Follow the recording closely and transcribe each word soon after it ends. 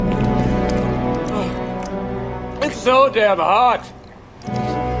so damn hot.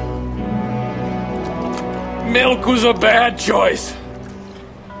 Milk was a bad choice.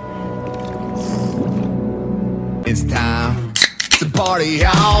 It's time to party,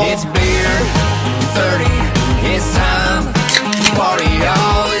 y'all. It's beer 30. It's time to party,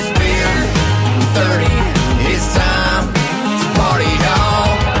 y'all. It's beer 30. It's time to party,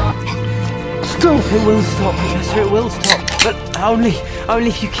 y'all. Stop! It will stop. Yes, it will stop. But only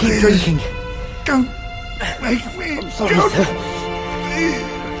if you keep drinking. Don't make me. I'm sorry, sir.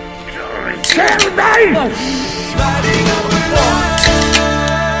 Kill me! Lighting up the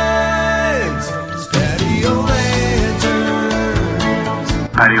lights. Steady your lanterns.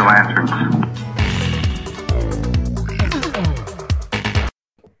 Patio Lanterns.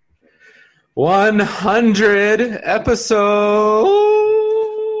 $100 episodes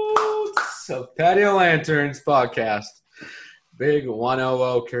of Patio Lanterns podcast. Big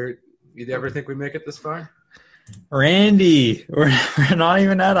 100, Kurt. You ever think we make it this far? Randy, we're not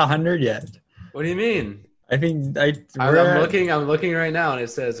even at 100 yet. What do you mean? I think I'm looking right now, and it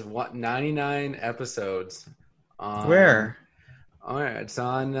says 99 episodes. Where? All right, it's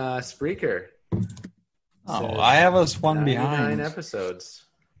on Spreaker. Oh, I have us one 99 behind. episodes.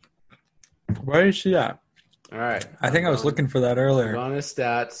 Where is she at? All right. I think I was looking for that I earlier. go on his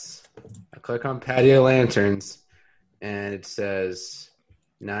stats. I click on Patio Lanterns, and it says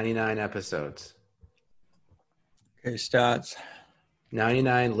 99 episodes. Okay, stats.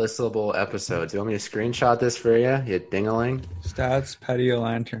 99 listable episodes. You want me to screenshot this for you? You ding-a-ling? Stats, Patio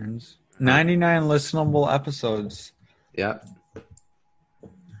Lanterns. 99 listenable episodes. Yep.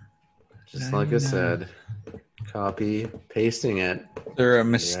 Just like I said. Copy, pasting it. Is there a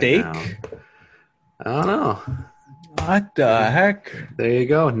mistake? Right now. I don't know. What the heck? There you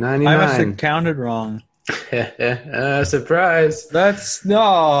go. 99. I must have counted wrong. Surprise. That's brutal.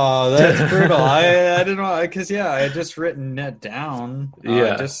 I don't know, because I had just written it down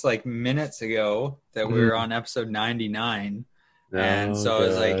just like minutes ago that we were on episode 99. And so I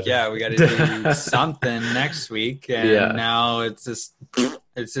was like, we got to do something next week. And now it's just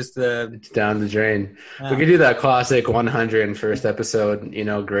it's down the drain. We could do that classic 100 first episode,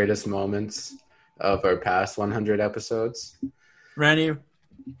 greatest moments of our past 100 episodes. Randy, I'm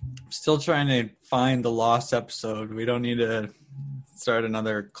still trying to find the lost episode. We don't need to start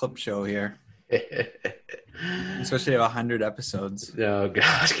another clip show here. Especially 100 episodes. Oh,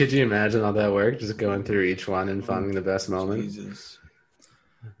 gosh. Could you imagine all that work? Just going through each one and finding the best moment? Jesus.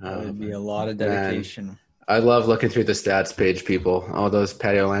 That would be a lot of dedication. Man, I love looking through the stats page, people. All those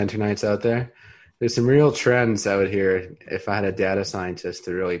Patio Lanternites out there. There's some real trends out here if I had a data scientist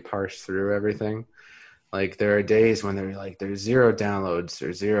to really parse through everything. Like, there are days when there's 0 downloads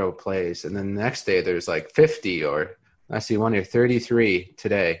or 0 plays, and then the next day there's like 50, or I see one here, 33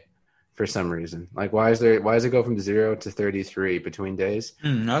 today for some reason. Like, why does it go from 0 to 33 between days?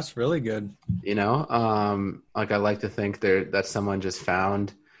 That's really good. Like, I like to think that someone just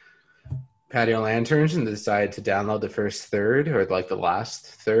found Patio Lanterns and decided to download the first third or like the last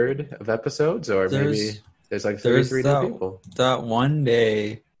third of episodes, or maybe there's like 33 new people. That one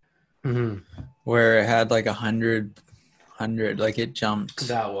day where it had like 100, like it jumped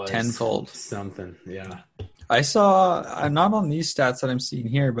tenfold. Something, yeah. I saw, not on these stats that I'm seeing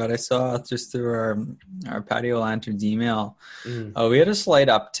here, but I saw just through our Patio Lanterns email, we had a slight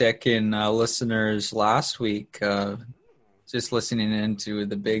uptick in listeners last week, just listening into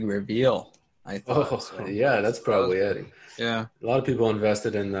the big reveal, I thought. That's probably it. Yeah. A lot of people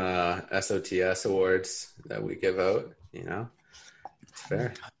invested in the SOTS awards that we give out, It's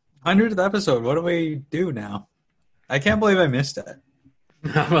fair. 100th episode. What do we do now? I can't believe I missed it.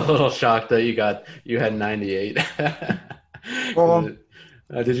 I'm a little shocked that you had 98. Well,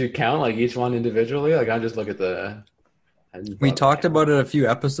 did you count like each one individually? Like, I just look at the. We talked about it a few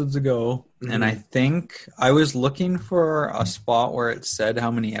episodes ago, and I think I was looking for a spot where it said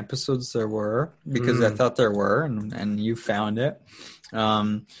how many episodes there were, because I thought there were, and you found it.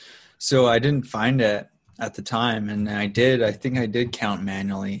 So I didn't find it at the time, and I think I did count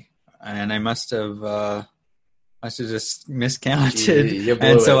manually, and I must have just miscounted.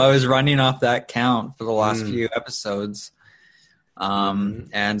 And so I was running off that count for the last few episodes.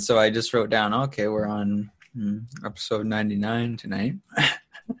 And so I just wrote down, okay, we're on episode 99 tonight.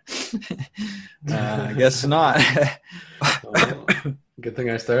 I guess not. Well, good thing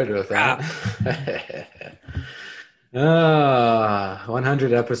I started with that.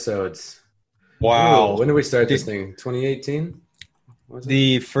 100 episodes. Wow. Ooh, when did we start this thing? 2018?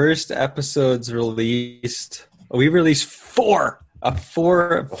 The first episodes released. We released four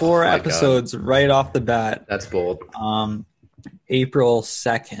episodes right off the bat. That's bold. April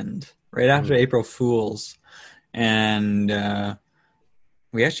 2nd, right after April Fools. and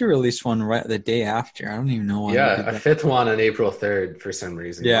we actually released one right the day after. I don't even know why. Yeah, a fifth one on April 3rd for some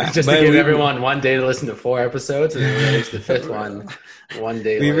reason. Yeah, just to give everyone one day to listen to 4 episodes, and then we released the fifth one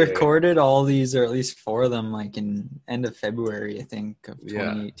day we later. recorded all these, or at least 4 of them, like in end of February, I think, of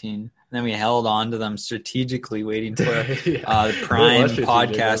 2018. And then we held on to them strategically, waiting for the Prime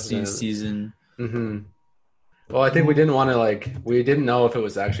podcasting season. Mm-hmm. Well, I think we didn't want to we didn't know if it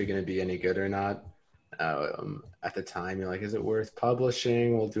was actually going to be any good or not. At the time, you're like, is it worth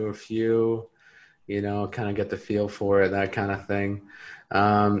publishing? We'll do a few, kind of get the feel for it, that kind of thing.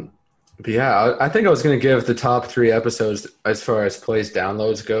 But yeah, I think I was going to give the top 3 episodes as far as plays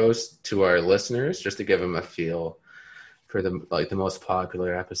downloads goes to our listeners, just to give them a feel for the most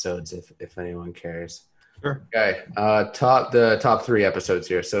popular episodes, if anyone cares. Sure. Okay. The top 3 episodes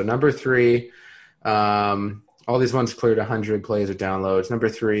here. So number 3, all these ones cleared 100 plays or downloads. Number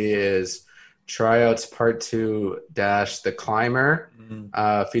 3 is Tryouts Part 2 - The Climber,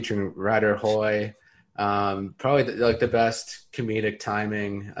 featuring Ryder Hoy. Probably the best comedic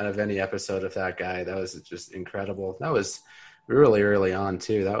timing out of any episode of that guy. That was just incredible. That was really early on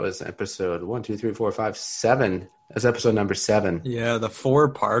too. That was episode 1, 2, 3, 4, 5, 7. That's episode number 7. Yeah, the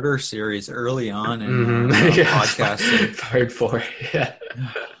 4-parter series early on in podcasting. Part 4, yeah.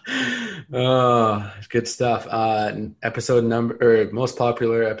 Oh, good stuff. Most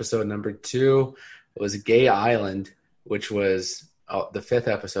popular episode number 2 was Gay Island, which was the 5th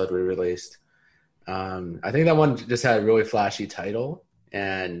episode we released. I think that one just had a really flashy title,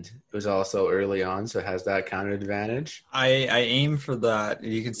 and it was also early on, so it has that counter advantage. I aim for that.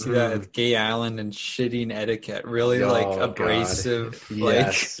 You can see that with Gay Island and Shitting Etiquette. Really abrasive.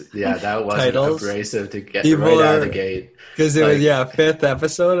 Yes. Yeah, that was abrasive to get People out of the gate. Because it was 5th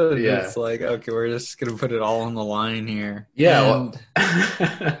episode, and it's like, okay, we're just gonna put it all on the line here. Yeah,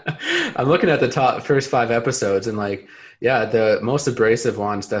 I'm looking at the first 5 episodes, and the most abrasive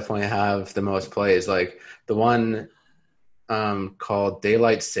ones definitely have the most plays. Like the one called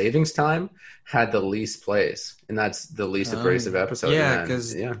Daylight Savings Time had the least plays, and that's the least abrasive episode. Yeah,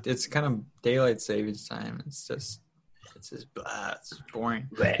 because it's kind of Daylight Savings Time. It's just blah. It's just boring.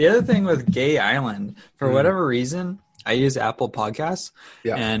 Blah. The other thing with Gay Island, for whatever reason, I use Apple Podcasts,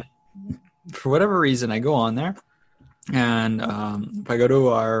 and for whatever reason, I go on there, and if I go to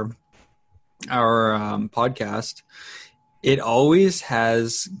our podcast, it always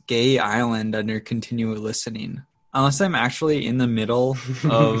has Gay Island under continue listening. Unless I'm actually in the middle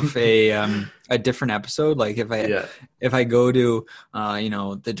of a different episode, like if I go to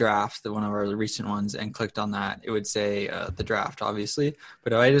the draft, one of our recent ones, and clicked on that, it would say the draft, obviously.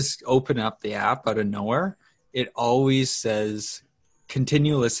 But if I just open up the app out of nowhere, it always says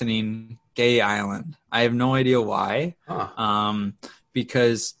continue listening, Gay Island. I have no idea why.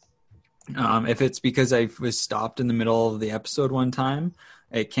 Because if it's because I was stopped in the middle of the episode one time.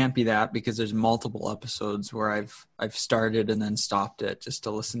 It can't be that, because there's multiple episodes where I've started and then stopped it just to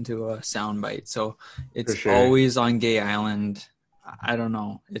listen to a soundbite. So it's always on Gay Island. I don't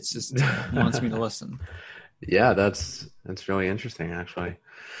know. It's just wants me to listen. Yeah, that's really interesting, actually.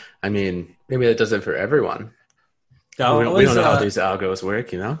 I mean, maybe that does it for everyone. We don't know how these algos work,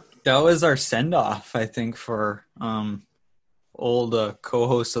 That was our send off, I think, for old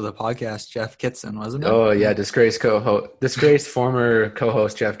co-host of the podcast, Jeff Kitson, wasn't it? Oh yeah, disgraced former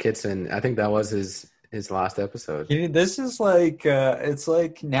co-host Jeff Kitson. I think that was his last episode. This is it's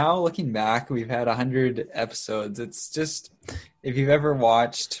like now looking back, we've had 100 episodes. It's just, if you've ever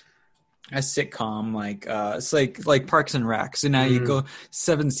watched a sitcom it's like Parks and Rec. So now you go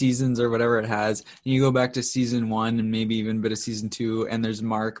 7 seasons or whatever it has, and you go back to season 1 and maybe even a bit of season 2, and there's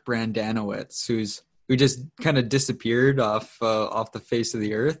Mark Brandanowitz who just kind of disappeared off the face of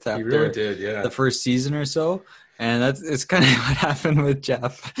the earth after the first season or so. And it's kind of what happened with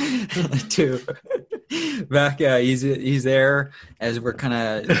Jeff too. Back, he's there as we're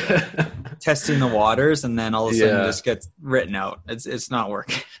kind of testing the waters, and then all of a sudden just gets written out. It's not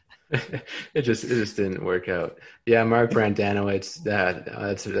working. It just didn't work out. Yeah, Mark Brandanowitz.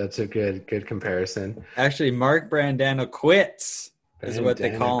 That's a good comparison. Actually, Mark Brandano quits. Is what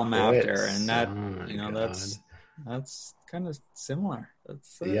they call him after, and that that's kind of similar.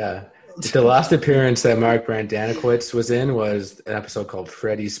 The last appearance that Mark Brandanowitz was in was an episode called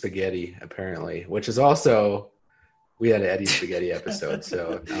Freddy Spaghetti, apparently, which is also, we had an Eddie Spaghetti episode,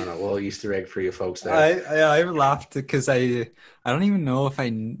 so I don't know, a little Easter egg for you folks there. I laughed because I don't even know if I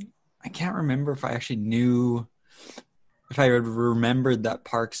can't remember if I actually knew. If I remembered that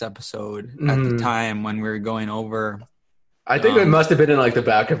Parks episode at the time when we were going over. I think it must have been in like the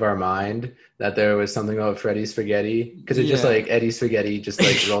back of our mind that there was something about Freddy Spaghetti because it just like Eddie Spaghetti just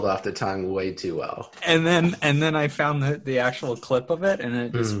like rolled off the tongue way too well. And then I found the actual clip of it, and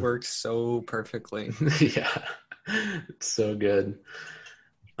it just works so perfectly. Yeah, it's so good.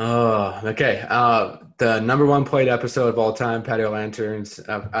 Oh, okay. The number one played episode of all time, Patio Lanterns,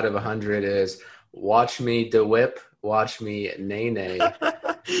 out of 100 is "Watch Me De Whip, Watch Me Nay Nay,"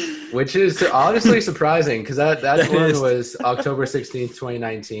 which is honestly surprising because that one was October 16th,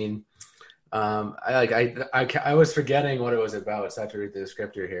 2019. I was forgetting what it was about, so I have to read the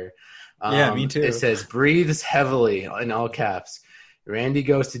descriptor here. Yeah, me too. It says, breathes heavily in all caps. Randy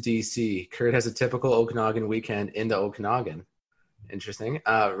goes to DC. Kurt has a typical Okanagan weekend in the Okanagan. Interesting.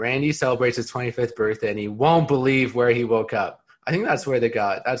 Randy celebrates his 25th birthday, and he won't believe where he woke up. I think that's where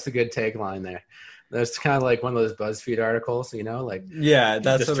that's the good tagline there. That's kind of like one of those BuzzFeed articles, you know, like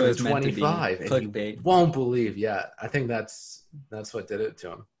that's what it was meant to be. Clickbait. He won't believe. Yeah, I think that's what did it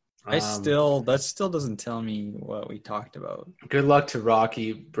to him. That still doesn't tell me what we talked about. Good luck to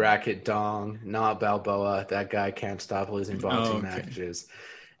Rocky Bracket Dong, not Balboa. That guy can't stop losing boxing matches.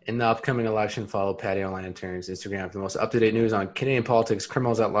 In the upcoming election, follow Patio Lanterns Instagram for the most up-to-date news on Canadian politics,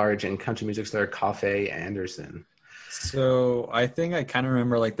 criminals at large, and country music star Coffey Anderson. So I think I kind of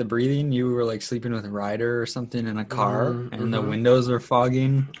remember like the breathing. You were like sleeping with a rider or something in a car, and the windows were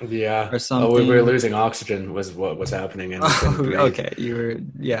fogging. Yeah, or something. Oh, we were losing oxygen. Was what was happening? And okay, you were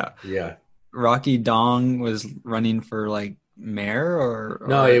yeah. Rocky Dong was running for like mayor or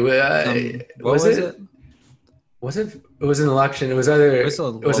no? It was it? It was an election. It was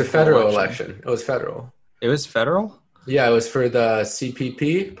a federal election. It was federal. It was federal? Yeah, it was for the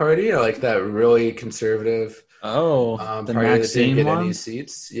CPP party, like that really conservative. The party Maxime that didn't get one? any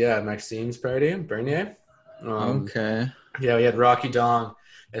seats. Yeah, Maxime's party, Bernier. Okay. Yeah, we had Rocky Dong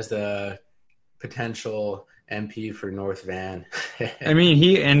as the potential MP for North Van. I mean,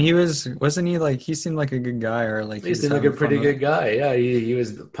 wasn't he like, he seemed like a good guy, or like he seemed like a pretty good guy. Yeah, he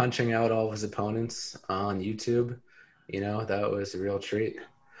was punching out all of his opponents on YouTube. You know, that was a real treat.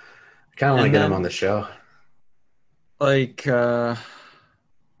 I kind of want to get him on the show. Like, yeah.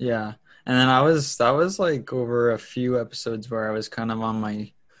 And then that was like over a few episodes where I was kind of on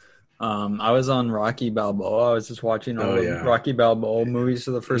my, I was on Rocky Balboa. I was just watching Rocky Balboa movies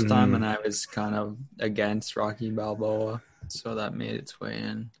for the first time, and I was kind of against Rocky Balboa, so that made its way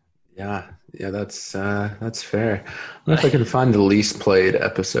in. Yeah, that's fair. I don't know if I can find the least played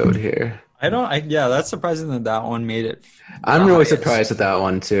episode here. That's surprising that one made it. I'm really surprised at that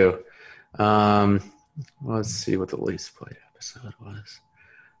one too. Let's see what the least played episode was.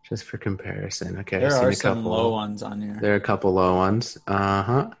 Just for comparison. Okay, there are some low ones on here. There are a couple low ones.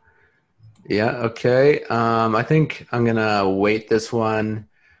 Yeah, okay. I think I'm going to weight this one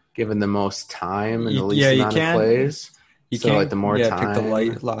given the most time and the least amount of plays. Like the more time.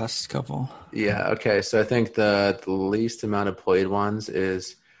 Pick the last couple. Yeah, okay. So I think the least amount of played ones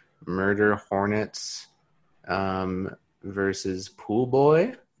is Murder Hornets versus Pool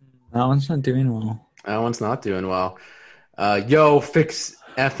Boy. That one's not doing well. That one's not doing well. Yo, fix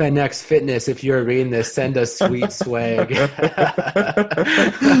FNX Fitness. If you're reading this, send us sweet swag.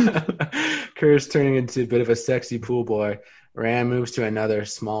 Kurt's turning into a bit of a sexy pool boy. Ram moves to another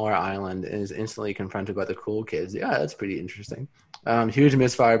smaller island and is instantly confronted by the cool kids. Yeah, that's pretty interesting. Huge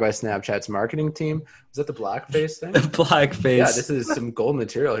misfire by Snapchat's marketing team. Was that the blackface thing? Blackface. Yeah, this is some gold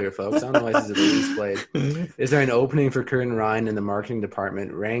material here, folks. I don't know why this is a release played. Is there an opening for Kurt and Ryan in the marketing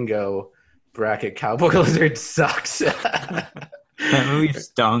department? Rango bracket Cowboy Lizard sucks. That movie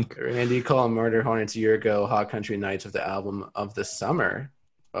stunk. Randy called Murder Hornets a year ago Hot Country Nights with the album of the summer.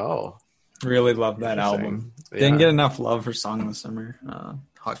 Oh. Really love that album. Yeah. Didn't get enough love for Song of the Summer.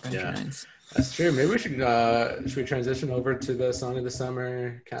 Hot Country Nights. That's true. Maybe we should we transition over to the Song of the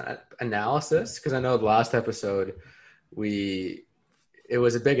Summer kind of analysis? Because I know the last episode it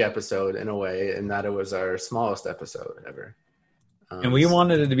was a big episode in a way, in that it was our smallest episode ever. And we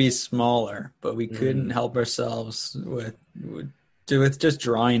wanted it to be smaller, but we couldn't help ourselves with just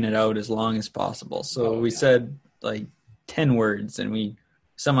drawing it out as long as possible. So we said like 10 words, and we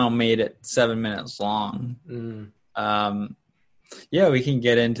somehow made it 7 minutes long. We can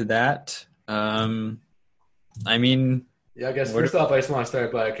get into that. I guess first off, I just want to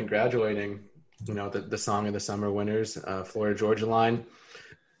start by congratulating, the Song of the Summer winners, Florida Georgia Line.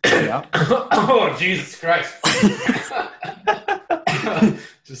 Yeah. Oh, Jesus Christ.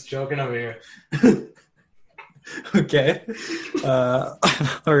 Just joking over here. Okay.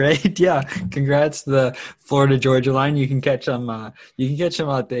 All right. Yeah. Congrats to the Florida Georgia Line. You can catch them. You can catch them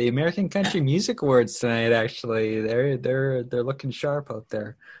at the American Country Music Awards tonight. Actually, they're looking sharp out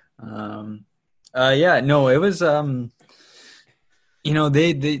there. It was.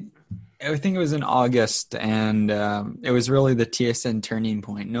 I think it was in August, and it was really the TSN turning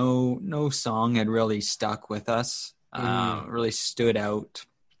point. No song had really stuck with us, really stood out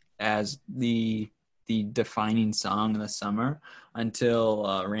as the defining song of the summer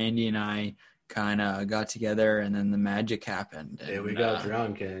until Randy and I kind of got together, and then the magic happened. Yeah, we got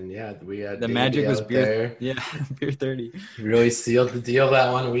drunk, and we had the Davey magic was out beer. there. Yeah, Beer 30. Really sealed the deal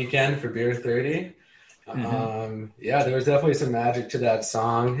that one weekend for Beer 30. There was definitely some magic to that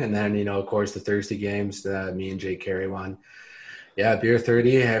song, and then of course the Thirsty Games that me and Jay Carey won. Yeah, Beer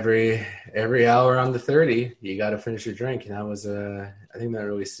 30 every hour on the 30, you got to finish your drink, and that was I think that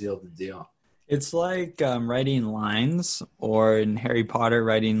really sealed the deal. It's like writing lines, or in Harry Potter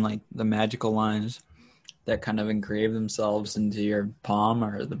writing like the magical lines that kind of engrave themselves into your palm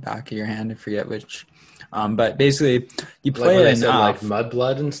or the back of your hand. I forget which, but basically you play it enough. Like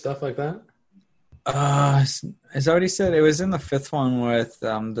Mudblood and stuff like that. Is that what he said? It was in the fifth one with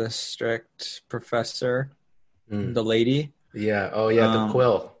the strict professor, the lady. Yeah. Oh, yeah. The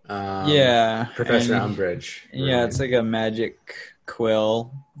quill. Professor Umbridge. Right. Yeah, it's like a magic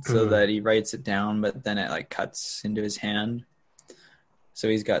quill, so that he writes it down, but then it like cuts into his hand, so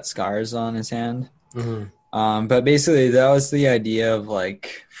he's got scars on his hand. But basically, that was the idea of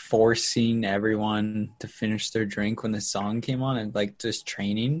like forcing everyone to finish their drink when the song came on, and like just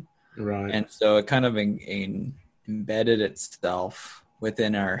training. Right. And so it kind of embedded itself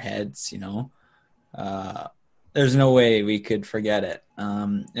within our heads, There's no way we could forget it.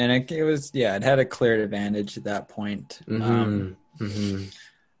 And it had a clear advantage at that point. I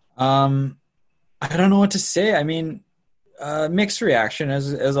don't know what to say. I mean, mixed reaction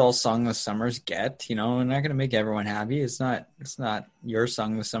as all Song of the Summers get, We're not going to make everyone happy. It's not your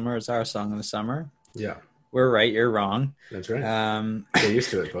Song of the Summer. It's our Song of the Summer. Yeah. We're right, you're wrong. That's right. Get used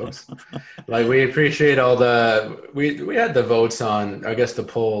to it, folks. Like, we appreciate all we had the votes on, I guess, the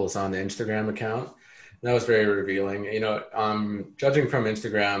polls on the Instagram account. That was very revealing. Judging from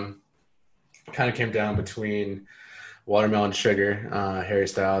Instagram, kind of came down between Watermelon Sugar, Harry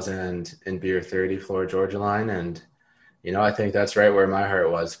Styles, and Beer 30, Florida Georgia Line. And, I think that's right where my heart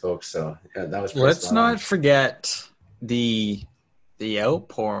was, folks. So, yeah, that was pretty Let's not forget the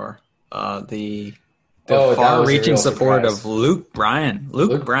outpour, the far-reaching support of Luke Bryan.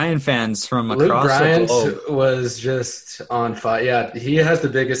 Luke Bryan fans from across the globe. Luke Bryan was just on fire. Yeah, he has the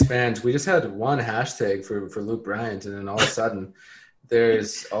biggest fans. We just had one hashtag for Luke Bryan, and then all of a sudden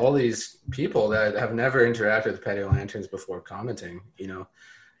there's all these people that have never interacted with Patio Lanterns before commenting,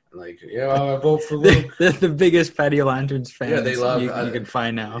 like, I vote for Luke. The biggest Patio Lanterns fans. Yeah, they love you can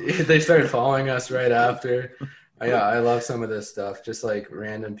find now. They started following us right after. Yeah, I love some of this stuff, just like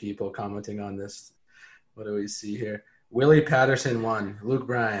random people commenting on this. What do we see here? Willie Patterson won. Luke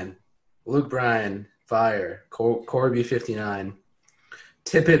Bryan, fire. Corby 59.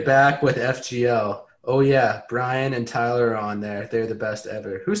 Tip it back with FGL. Oh yeah, Brian and Tyler are on there. They're the best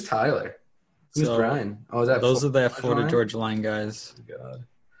ever. Who's Tyler? Who's Brian? Oh, is that those are the Florida Georgia Line guys. God.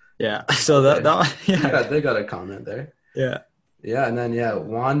 Yeah. So they got a comment there. Yeah. Yeah, and then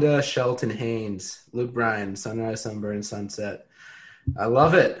Wanda Shelton Haynes, Luke Bryan, Sunrise, Sunburn, Sunset. I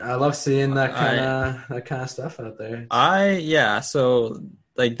love it. I love seeing that kind of stuff out there. So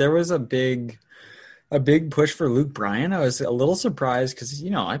like there was a big push for Luke Bryan. I was a little surprised because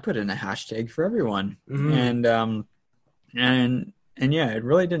I put in a hashtag for everyone, and it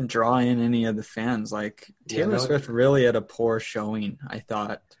really didn't draw in any of the fans. Like Taylor Swift really had a poor showing, I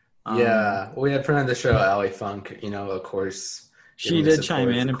thought. We had friend of the show, Allie Funk. Of course, she did chime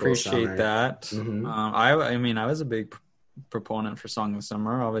in. Appreciate that. Mm-hmm. I was a big proponent for Song of the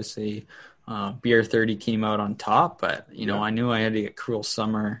Summer. Obviously, Beer 30 came out on top, but I knew I had to get Cruel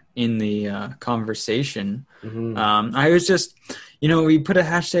Summer in the conversation. I was just, we put a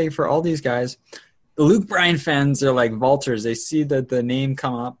hashtag for all these guys. The Luke Bryan fans are like vultures. They see that the name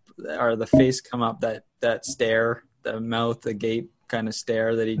come up or the face come up, that stare, the mouth, the gape kind of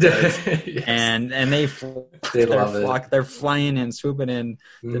stare that he does. Yes. and they're flying in, swooping in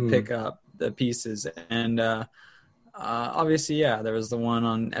to pick up the pieces. And obviously, there was the one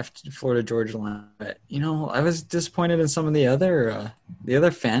on Florida Georgia Line. But I was disappointed in some of the other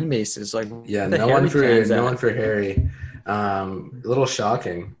fan bases. Like no one for Harry. A little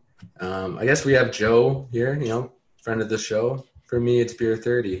shocking. I guess we have Joe here. Friend of the show. For me, it's Beer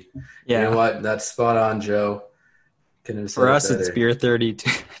 30. Yeah. You know what? That's spot on, Joe. For us, it's Beer 30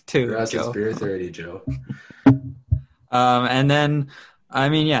 too. For us, Joe. It's Beer 30, Joe. And then.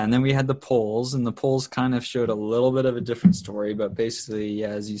 And then we had the polls, and the polls kind of showed a little bit of a different story, but basically,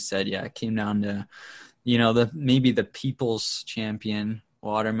 as you said, it came down to, maybe the people's champion,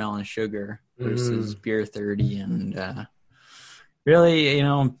 Watermelon Sugar versus Beer 30, and Really,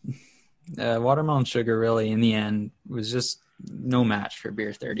 Watermelon Sugar really in the end was just no match for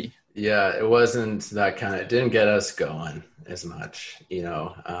Beer 30. Yeah, it wasn't that kind of. It didn't get us going as much,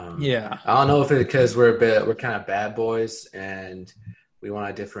 Yeah. I don't know if it's because we're kind of bad boys and we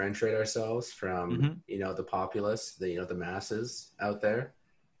want to differentiate ourselves from the populace, the masses out there.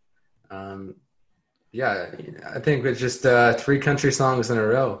 Yeah, I think it's just 3 country songs in a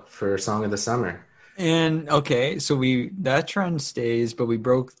row for Song of the Summer. And okay, so that trend stays, but we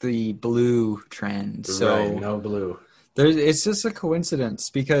broke the blue trend. So right, no blue. It's just a coincidence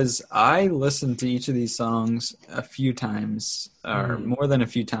because I listened to each of these songs a few times, or more than a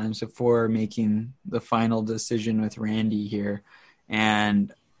few times, before making the final decision with Randy here,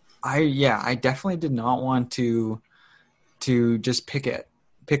 and I definitely did not want to just pick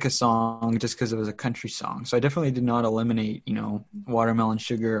a song just because it was a country song. So I definitely did not eliminate, Watermelon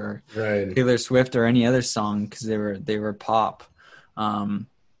Sugar or right. Taylor Swift or any other song because they were pop.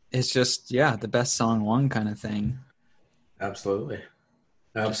 It's just the best song won kind of thing. Absolutely.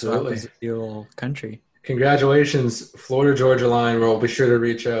 Feel country. Congratulations, Florida Georgia Line. We'll be sure to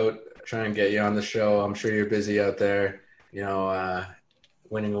reach out, try and get you on the show. I'm sure you're busy out there,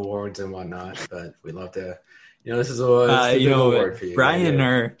 winning awards and whatnot. But we'd love to. This is a big award for you.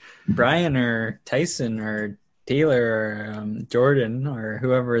 Brian or Tyson or Taylor or Jordan or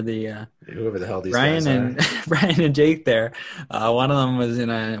whoever the hell these Brian guys and are. Brian and Jake there. One of them was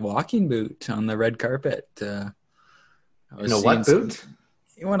in a walking boot on the red carpet. In a what boot?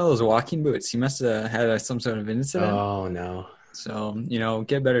 One of those walking boots. He must have had some sort of incident. Oh no! So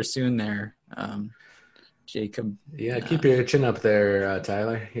get better soon there, Jacob. Yeah, keep your chin up there,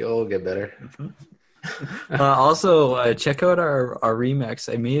 Tyler. You'll get better. Also, check out our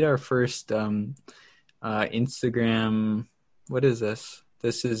remix. I made our first Instagram. What is this?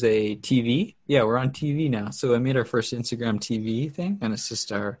 This is a TV. Yeah, we're on TV now. So I made our first Instagram TV thing, and it's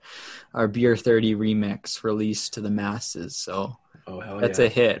just our Beer 30 remix released to the masses. So that's a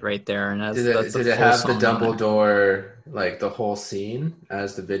hit right there. And that's, did it have the Dumbledore, like the whole scene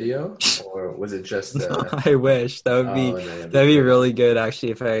as the video, or was it just? I wish that'd be really good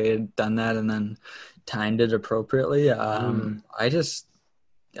actually if I had done that and then timed it appropriately. I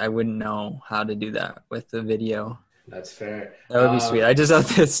wouldn't know how to do that with the video. That's fair. That would be sweet. I just have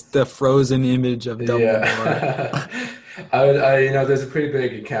the frozen image of Dumbledore. Yeah. There's a pretty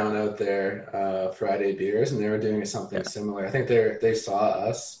big account out there, Friday Beers, and they were doing something similar. I think they saw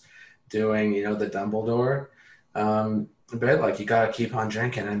us doing, the Dumbledore bit, like you gotta keep on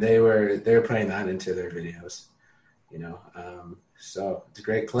drinking, and they were putting that into their videos. So it's a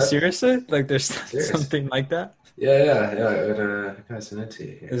great clip. Seriously? Like there's something like that? Yeah. I sent it to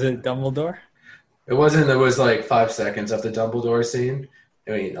you here. Is it Dumbledore? It wasn't. It was like 5 seconds of the Dumbledore scene.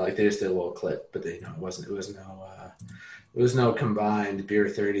 I mean, like they just did a little clip, but it wasn't. It was no combined Beer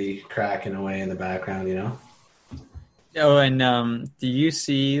 30 cracking away in the background. Oh, and do you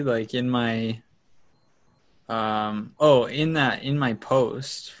see like in my in my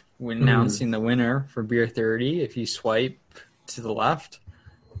post when announcing the winner for Beer 30, if you swipe to the left,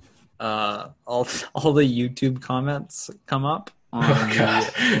 all the YouTube comments come up. On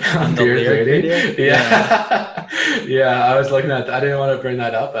the lyric video. Yeah. Yeah, I was looking at I didn't want to bring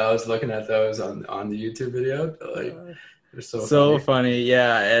that up. I was looking at those on the YouTube video. Like, they're so funny.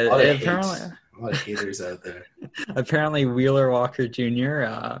 Yeah. Apparently a lot of haters out there. Apparently Wheeler Walker Jr.,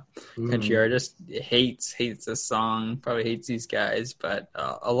 country artist, hates this song, probably hates these guys, but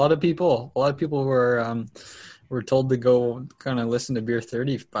a lot of people were told to go kind of listen to Beer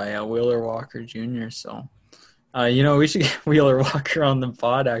 30 by Wheeler Walker Jr., so we should get Wheeler Walker on the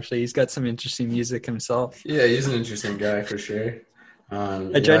pod, actually. He's got some interesting music himself. Yeah, he's an interesting guy for sure.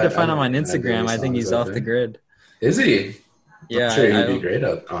 I tried to find him on Instagram. I think he's off the grid. Is he? Yeah. I'm sure he'd be great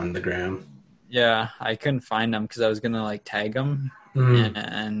up on the gram. Yeah, I couldn't find him because I was going to tag him.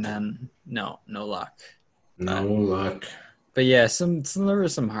 And then, no luck. No luck. But yeah, there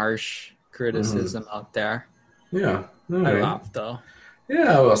was some harsh criticism out there. Yeah. I laughed, though.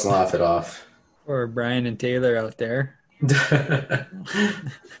 Yeah, I was laugh it off. Or Brian and Taylor out there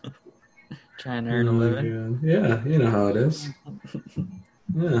trying to earn a living. Yeah, you know how it is.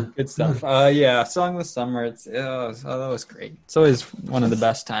 Yeah, good stuff. Song of the Summer. That was great. It's always one of the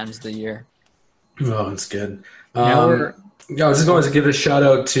best times of the year. Oh, it's good. I was just going to give a shout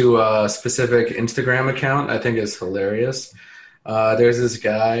out to a specific Instagram account. I think it's hilarious. There's this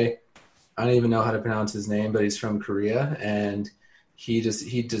guy. I don't even know how to pronounce his name, but he's from Korea, and he just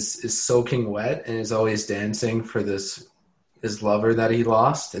is soaking wet and is always dancing for his lover that he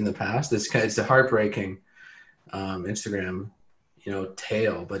lost in the past. It's a heartbreaking Instagram,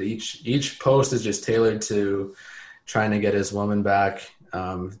 tale, but each post is just tailored to trying to get his woman back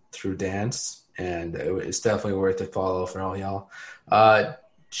through dance, and it's definitely worth a follow for all y'all.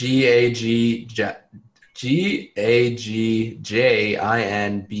 GAGJINBEOM.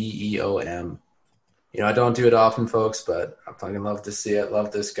 I don't do it often, folks, but I fucking love to see it.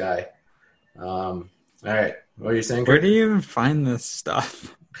 Love this guy. All right, what are you saying? Where do you even find this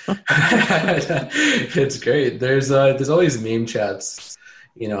stuff? It's great. There's all these meme chats.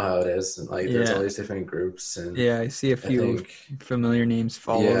 You know how it is. Like there's all these different groups, and I see a few familiar names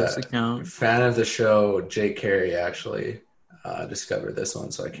follow this account. Fan of the show, Jake Carey actually discovered this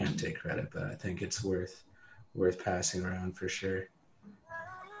one, so I can't take credit, but I think it's worth passing around for sure.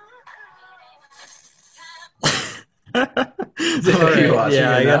 I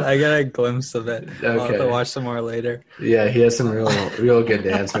got a glimpse of it. Okay. I'll have to watch some more later. Yeah, he has some real good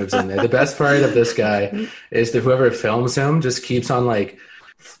dance moves in there. The best part of this guy is that whoever films him just keeps on like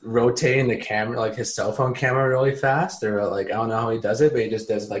rotating the camera, like his cell phone camera, really fast. They're like, I don't know how he does it, but he just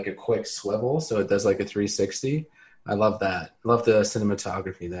does like a quick swivel, so it does like a 360. I love that. Love the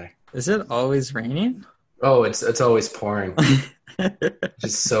cinematography there. Is it always raining? Oh, it's always pouring.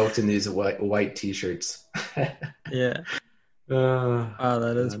 Just soaked in these white t-shirts. Yeah. Wow,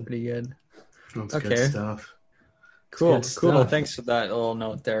 that is pretty good. That's good stuff. Cool. Thanks for that little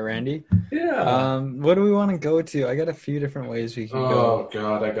note there, Randy. Yeah. What do we want to go to? I got a few different ways we can go. Oh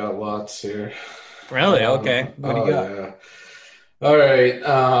God, I got lots here. Really? Okay. What do you got? Yeah. All right.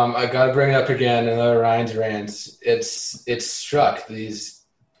 I gotta bring it up again. Another Ryan's rants. It's struck. These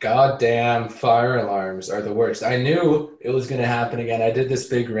goddamn fire alarms are the worst. I knew it was gonna happen again. I did this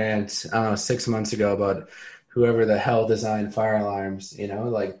big rant 6 months ago about whoever the hell designed fire alarms.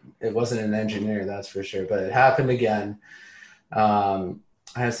 Like it wasn't an engineer, that's for sure. But it happened again. I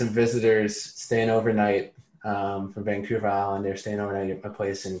had some visitors staying overnight from Vancouver Island. They're staying overnight at my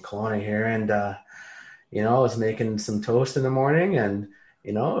place in Kelowna here, and I was making some toast in the morning, and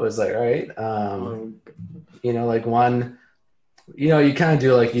it was like, all right, like one. You kind of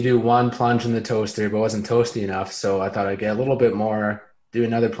do like you do one plunge in the toaster, but it wasn't toasty enough. So I thought I'd get a little bit more, do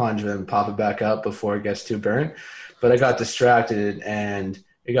another plunge, and then pop it back up before it gets too burnt. But I got distracted and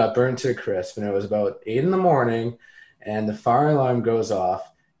it got burnt to a crisp. And it was about 8 a.m, and the fire alarm goes off.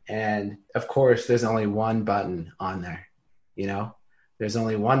 And of course, there's only one button on there. There's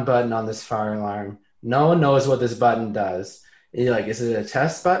only one button on this fire alarm. No one knows what this button does. You're like, is it a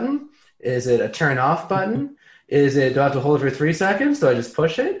test button? Is it a turn off button? Do I have to hold it for 3 seconds? Do I just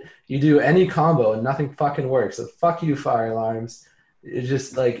push it? You do any combo and nothing fucking works. So fuck you, fire alarms. It's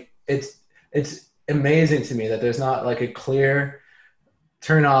just like, it's amazing to me that there's not like a clear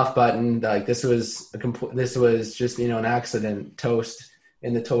turn off button. Like this was just, an accident toast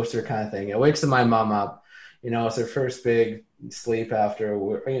in the toaster kind of thing. It wakes my mom up, it's her first big sleep after,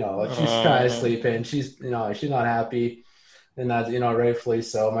 like she's trying to sleep in. She's not happy, and that, rightfully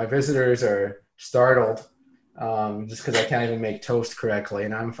so. My visitors are startled. Just because I can't even make toast correctly,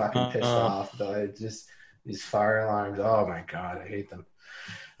 and I'm fucking pissed off. But these fire alarms. Oh my God, I hate them.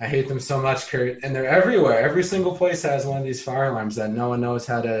 I hate them so much, Kurt. And they're everywhere. Every single place has one of these fire alarms that no one knows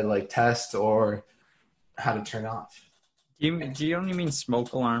how to like test or how to turn off. Do you only mean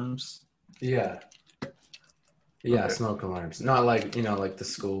smoke alarms? Yeah. Yeah, okay. Smoke alarms. Not like like the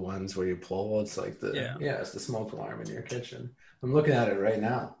school ones where you pull. It's like it's the smoke alarm in your kitchen. I'm looking at it right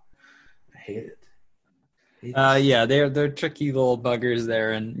now. I hate it. They're tricky little buggers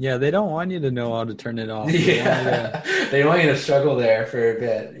there, and they don't want you to know how to turn it off. They want you to struggle there for a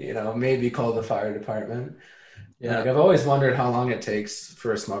bit, maybe call the fire department. Yeah, like I've always wondered how long it takes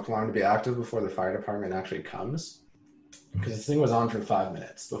for a smoke alarm to be active before the fire department actually comes, because this thing was on for 5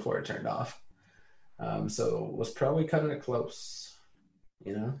 minutes before it turned off. So it was probably cutting it close,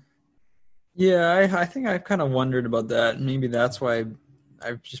 Yeah, I think I've kind of wondered about that. Maybe that's why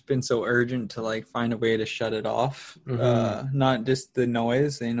I've just been so urgent to like find a way to shut it off. Mm-hmm. Not just the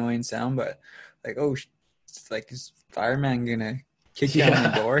noise, the annoying sound, but like, is fireman gonna kick down the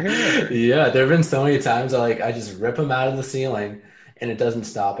door here? Yeah, there have been so many times I just rip them out of the ceiling and it doesn't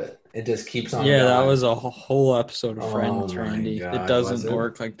stop it. It just keeps on. Yeah, going. That was a whole episode of Friends, Randy. God. It doesn't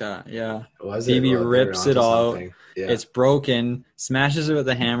work like that. Yeah, Phoebe rips it all out. Yeah. It's broken, smashes it with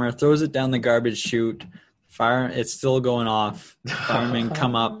a hammer, throws it down the garbage chute. It's still going off. Firemen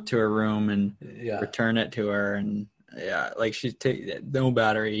come up to her room and return it to her, and she take no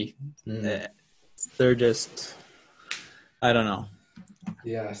battery. They're just, I don't know.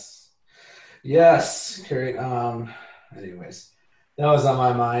 Yes, Kurt. Anyways, that was on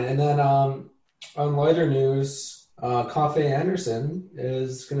my mind. And then on lighter news, Cafe Anderson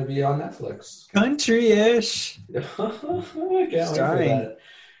is going to be on Netflix. Country-ish. I can't wait for that.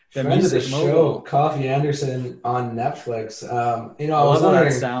 The Friend of the music show, mogul. Coffee Anderson on Netflix. I I was love how that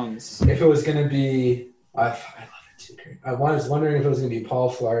wondering sounds. if it was going to be. I love it too. I was wondering if it was going to be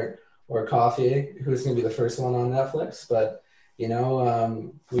Paul Flart or Coffee, who's going to be the first one on Netflix. But we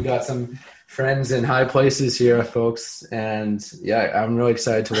got some friends in high places here, folks, and yeah, I'm really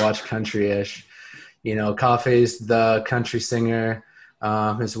excited to watch Country-ish. Coffee's the country singer.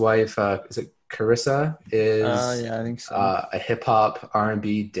 His wife, is it Carissa, is Yeah, I think so. a hip hop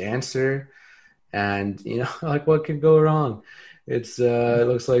R&B dancer, and like what could go wrong? It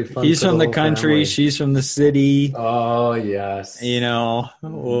looks like fun. He's for from the whole country. family. She's from the city. Oh yes.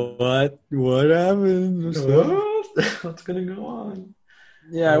 What happened? What's gonna go on?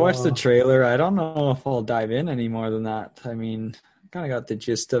 Yeah, I watched the trailer. I don't know if I'll dive in any more than that. I mean, kind of got the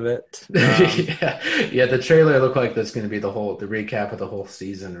gist of it. Yeah. The trailer looked like that's going to be the recap of the whole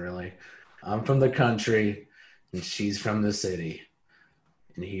season. Really, I'm from the country, and she's from the city,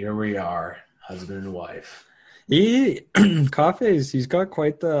 and here we are, husband and wife. He's got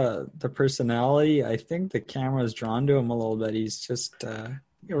quite the personality. I think the camera's drawn to him a little bit. He's just a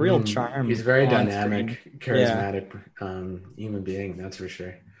real charm. He's very on dynamic, screen. charismatic human being. That's for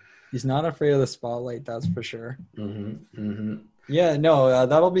sure. He's not afraid of the spotlight. That's for sure. Mm-hmm. Mm-hmm. Yeah, no,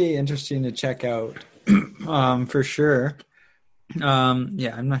 that'll be interesting to check out, for sure.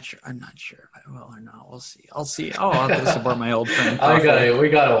 Yeah, I'm not sure if I will or not. We'll see. I'll have to support my old friend. We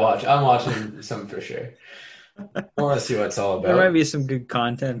gotta watch. I'm watching some for sure. I want to see what it's all about. There might be some good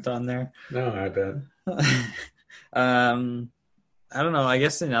content on there. No, I bet. I don't know. I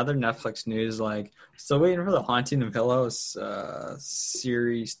guess in other Netflix news, like still waiting for the Haunting of Hill House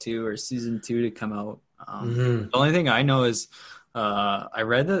series 2 or season 2 to come out. The only thing I know is I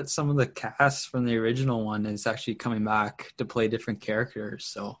read that some of the cast from the original one is actually coming back to play different characters.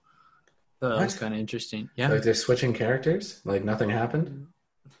 So that's kind of interesting. Yeah, like they're switching characters. Like nothing happened.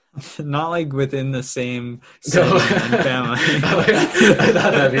 Not like within the same family. I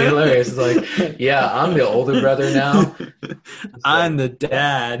thought that'd be hilarious. It's like, yeah, I'm the older brother now. I'm the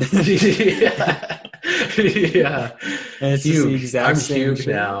dad. Yeah. And it's just the exact I'm same huge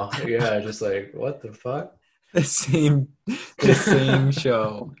show. now. Yeah, just like, what the fuck? The same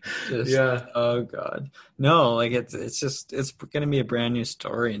show. Yeah. Oh god. No, like it's gonna be a brand new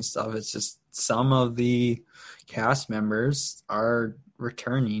story and stuff. It's just some of the cast members are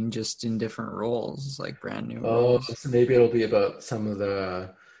returning just in different roles, like brand new roles. So maybe it'll be about some of the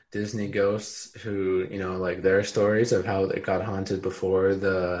Disney ghosts who, like their stories of how they got haunted before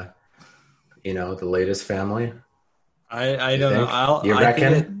the latest family. I don't know. You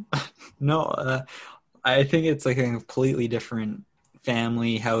reckon? I think it's like a completely different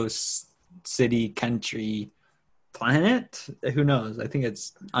family, house, city, country, planet. Who knows? I think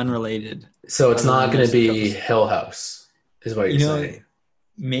it's unrelated. So it's not going to be Hill House, is what you're saying.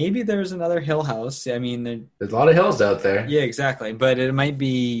 Maybe there's another Hill House. I mean, there's a lot of hills out there. Yeah, exactly. But it might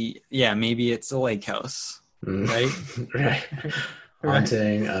be, maybe it's a lake house, right? Right.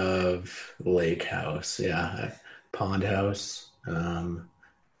 Haunting of Lake House. Yeah. Pond House.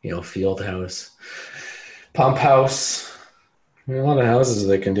 Field House. Pump House. A lot of houses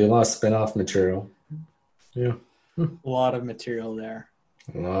they can do. A lot of spin-off material. Yeah. A lot of material there.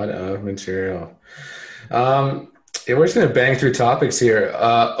 A lot of material. Yeah, we're just going to bang through topics here.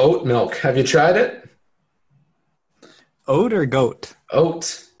 Oat milk. Have you tried it? Oat or goat?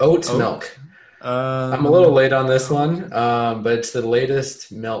 Oat milk. I'm a little late on this one, but it's the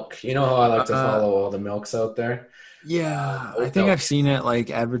latest milk. You know how I like to follow all the milks out there? Yeah, I think I've seen it like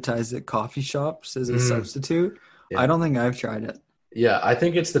advertised at coffee shops as a substitute. Yeah. I don't think I've tried it. Yeah, I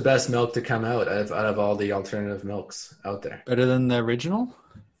think it's the best milk to come out of all the alternative milks out there. Better than the original?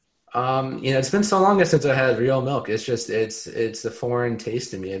 It's been so long since I had real milk. It's just it's a foreign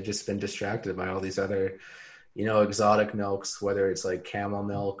taste to me. I've just been distracted by all these other, exotic milks, whether it's like camel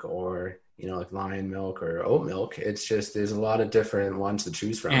milk or like lion milk or oat milk. It's just there's a lot of different ones to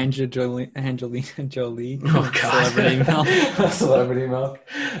choose from. Angelina Jolie. Oh God, celebrity milk. Celebrity milk.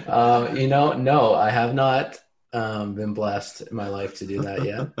 No, I have not been blessed in my life to do that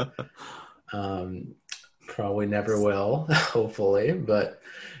yet. Probably never will, hopefully, but.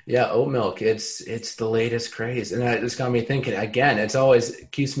 Yeah, oat milk. It's the latest craze, and it just got me thinking. Again, it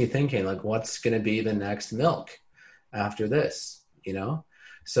keeps me thinking like, what's going to be the next milk after this?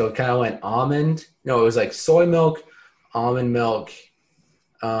 So it kind of went almond. No, it was like soy milk, almond milk.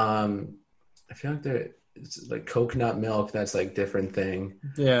 I feel like it's like coconut milk. That's like different thing.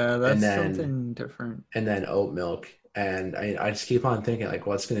 Yeah, that's something different. And then oat milk, and I just keep on thinking like,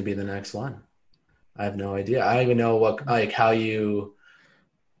 what's going to be the next one? I have no idea. I don't even know what how you.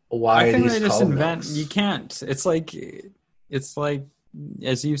 Why I think these they just called invent. milks? You can't. It's like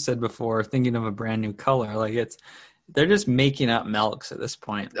as you said before, thinking of a brand new color. Like they're just making up milks at this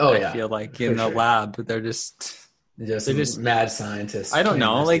point. Oh, I feel like in the lab, they're just mad scientists. I don't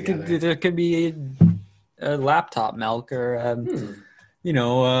know. Like together. there could be a laptop milk or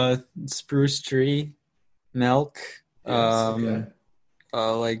spruce tree milk,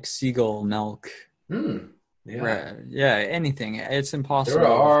 like seagull milk. Yeah, anything. It's impossible. There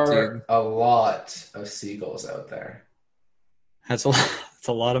are a lot of seagulls out there. That's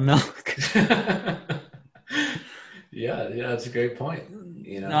a lot of milk. Yeah, that's a great point.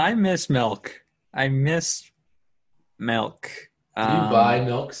 No, I miss milk. I miss milk. Do you buy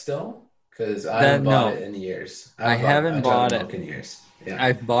milk still? Because I haven't bought it in years. I haven't bought it in years. Yeah.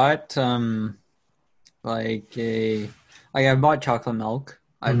 I've bought I've bought chocolate milk.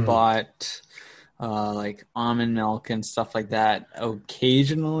 I've bought like almond milk and stuff like that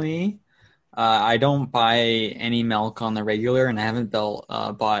occasionally. I don't buy any milk on the regular, and I haven't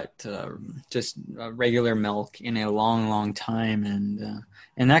bought just regular milk in a long time. And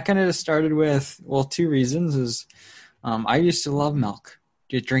that kind of just started with, two reasons. Is I used to love milk.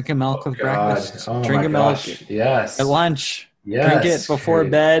 Just drinking milk with breakfast. Drinking milk yes. at lunch. Yes. Drink it before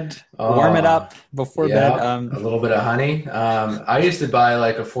bed. Warm it up before bed. A little bit of honey. I used to buy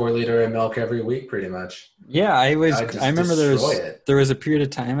like a 4 liter of milk every week, pretty much. Yeah, I remember there was a period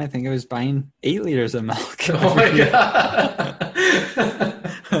of time I think I was buying 8 liters of milk. Oh my god!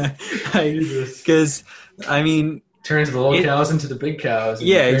 Because turns the little cows into the big cows.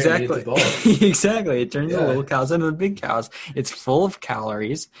 Yeah, exactly. Exactly. It turns the little cows into the big cows. It's full of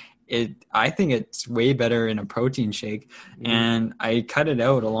calories. I think it's way better in a protein shake. And I cut it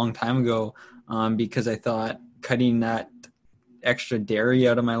out a long time ago because I thought cutting that extra dairy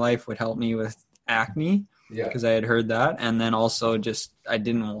out of my life would help me with acne. Yeah. Because I had heard that. And then also just I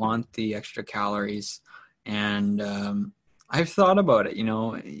didn't want the extra calories. And I've thought about it,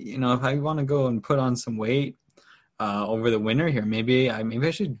 if I want to go and put on some weight over the winter here, maybe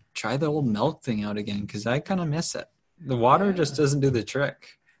I should try the old milk thing out again because I kind of miss it. The water just doesn't do the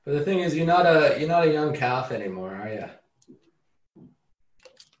trick. But the thing is, you're not a young calf anymore, are you?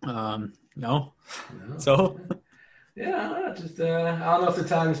 No. So? Yeah, just I don't know if the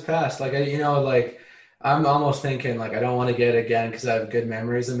time's passed. Like I'm almost thinking like I don't want to get it again because I have good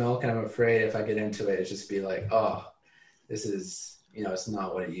memories of milk, and I'm afraid if I get into it, it's just be like, oh, this is it's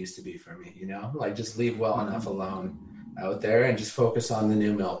not what it used to be for me. Like just leave well enough alone out there and just focus on the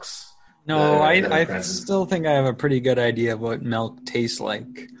new milks. No, I still think I have a pretty good idea of what milk tastes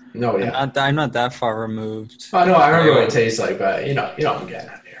like. No, yeah. I'm not that far removed. Oh, no, I remember what it tastes like, but you know what I'm getting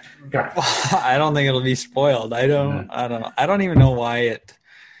at here. I don't think it'll be spoiled. I don't know. I don't even know why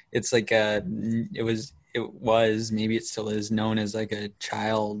it's like it was, maybe it still is known as like a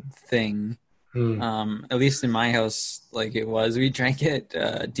child thing. At least in my house, like it was, we drank it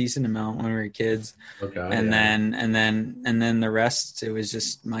a decent amount when we were kids. Then the rest, it was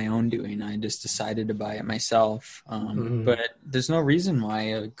just my own doing. I just decided to buy it myself. But there's no reason why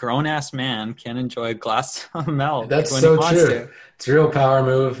a grown ass man can't enjoy a glass of milk. That's so true. It's a real power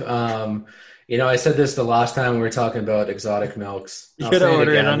move. I said this the last time we were talking about exotic milks. You could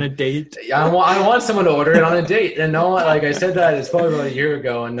order it on a date. Yeah, I want someone to order it on a date. And no one, like I said that, it's probably about a year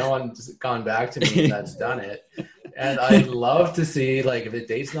ago, and no one's gone back to me that's done it. And I'd love to see, like, if the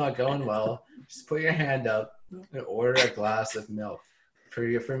date's not going well, just put your hand up and order a glass of milk for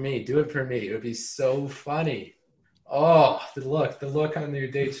me. Do it for me. It would be so funny. Oh, the look on your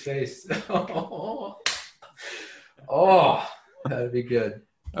date's face. Oh, that'd be good.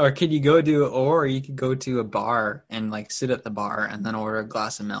 Or you could go to a bar and like sit at the bar and then order a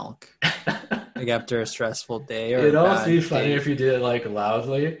glass of milk, like after a stressful day. Or it'd also be funny if you did it like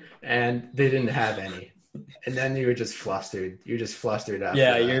loudly and they didn't have any, and then you were just flustered. You're just flustered after.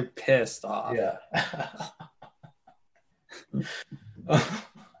 Yeah, you're pissed off. Yeah.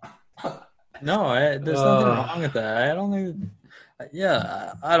 No, there's nothing wrong with that. I don't think.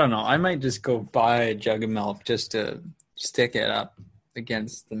 Yeah, I don't know. I might just go buy a jug of milk just to stick it up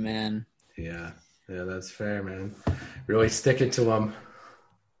against the man. Yeah, that's fair, man. Really stick it to him.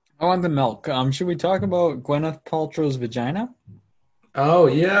 I want the milk. Should we talk about Gwyneth Paltrow's vagina? Oh,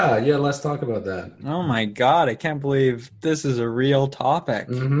 yeah, let's talk about that. Oh my God, I can't believe this is a real topic.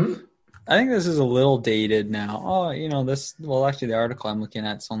 I think this is a little dated now. Actually the article I'm looking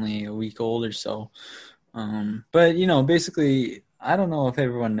at is only a week old or so. But basically, I don't know if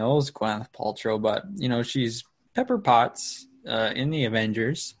everyone knows Gwyneth Paltrow, but she's Pepper Potts in the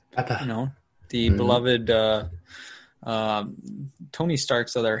Avengers, the beloved Tony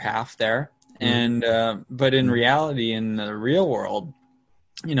Stark's other half there. And but in reality, in the real world,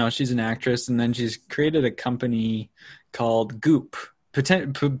 she's an actress, and then she's created a company called Goop,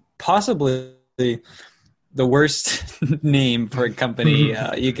 possibly the worst name for a company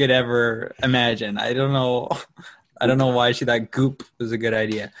you could ever imagine. I don't know why she thought Goop was a good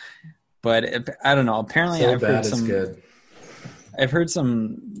idea, but I don't know. Apparently, So bad it's good. I've heard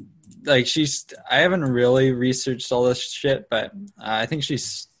some like I haven't really researched all this shit, but I think she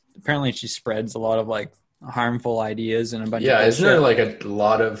spreads a lot of like harmful ideas and a bunch of bullshit. Isn't there like a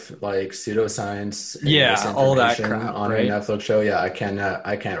lot of like pseudoscience all that crap on right? a Netflix show? I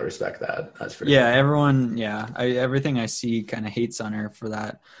can't respect that. That's for sure. Everyone everything I see kind of hates on her for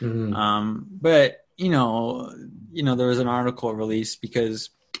that. But you know there was an article released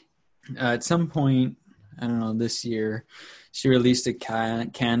because at some point, I don't know, this year she released a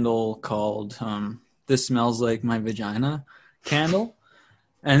candle called This Smells Like My Vagina candle.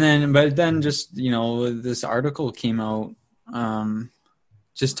 But then just, this article came out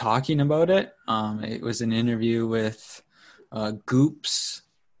just talking about it. It was an interview with Goop's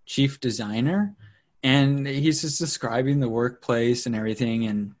chief designer, and he's just describing the workplace and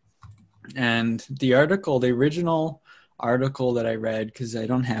everything. And the original article that I read, because I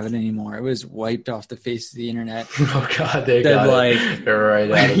don't have it anymore, it was wiped off the face of the internet. Oh God, they got it. They're right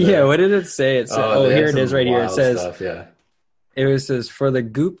out of yeah, what did it say? It said, here it is right here. It says, stuff, it says, for the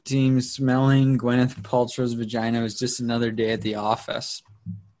Goop team, smelling Gwyneth Paltrow's vagina was just another day at the office.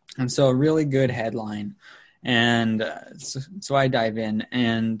 And so a really good headline. And so I dive in,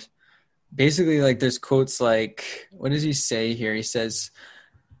 and basically like there's quotes like, what does he say here? He says,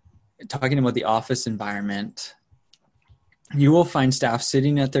 talking about the office environment, you will find staff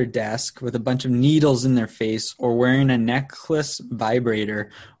sitting at their desk with a bunch of needles in their face or wearing a necklace vibrator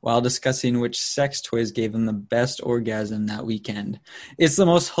while discussing which sex toys gave them the best orgasm that weekend. It's the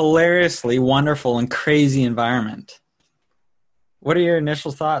most hilariously wonderful and crazy environment. What are your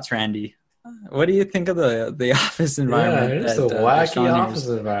initial thoughts, Randy? What do you think of the office environment? Yeah, it's a wacky office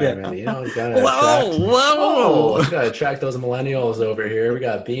environment. You gotta attract those millennials over here. We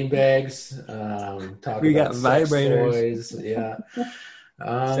got beanbags. We got vibrators.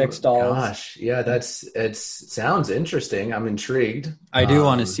 Sex dolls. Gosh, it sounds interesting. I'm intrigued. I do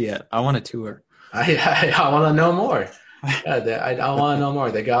want to see it. I want a tour. I want to know more. I want to know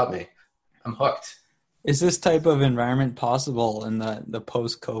more. They got me. I'm hooked. Is this type of environment possible in the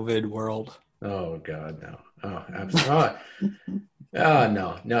post-COVID world? Oh God, no. Oh, absolutely.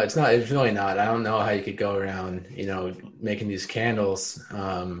 No, it's not. It's really not. I don't know how you could go around, making these candles,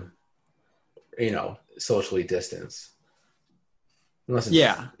 socially distanced. Unless it's,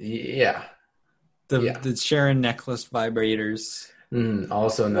 the Sharon necklace vibrators.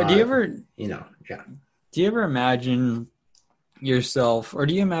 Also not. Do you ever imagine yourself, or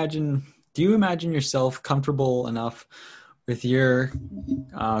do you imagine yourself comfortable enough with your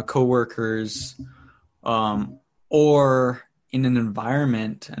coworkers, or in an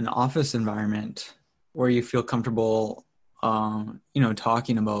office environment where you feel comfortable,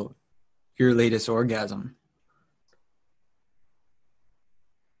 talking about your latest orgasm?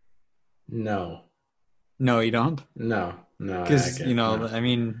 No, you don't. No, because I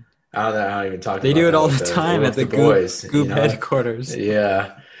mean, I don't even talk. They do it all the time at the Goop headquarters.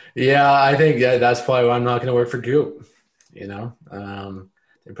 Yeah, I think that's probably why I'm not going to work for Goop. They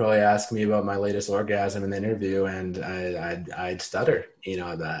probably ask me about my latest orgasm in the interview, and I'd stutter.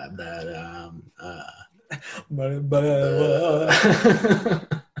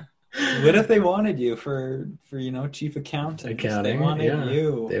 What if they wanted you for chief accountant? Accounting. They wanted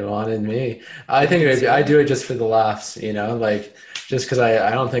you. They wanted me. I think I do it just for the laughs. Just because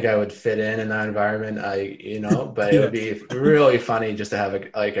I don't think I would fit in that environment. But it would be really funny just to have a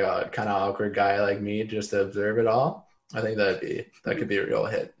kind of awkward guy like me just to observe it all. I think that could be a real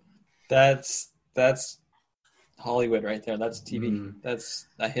hit. That's Hollywood right there. That's TV. That's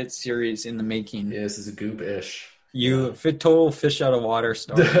a hit series in the making. Yeah, this is a Goop-ish. Total fish out of water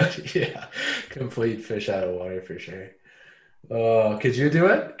story. Yeah, complete fish out of water for sure. Could you do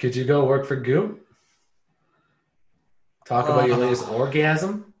it? Could you go work for Goop? Talk about your latest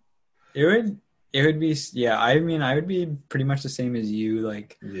orgasm? It would be, yeah. I mean, I would be pretty much the same as you.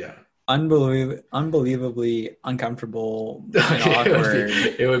 Like, yeah, unbelievably uncomfortable and awkward.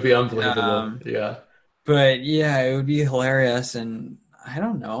 It would be unbelievable. Yeah, but yeah, it would be hilarious. And I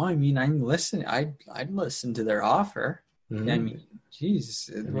don't know. I mean, I'd listen to their offer. Mm-hmm. I mean, geez,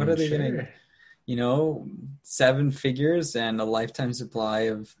 what are they going to? 7 figures and a lifetime supply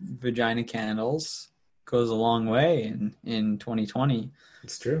of vagina candles goes a long way in 2020.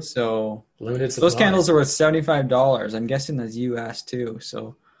 It's true. So limited supply. Those candles are worth $75. I'm guessing that's US too.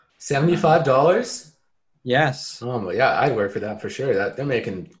 So $75? Yes. Oh yeah, I'd work for that for sure. That they're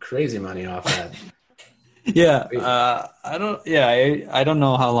making crazy money off that. Yeah, I don't. Yeah, I don't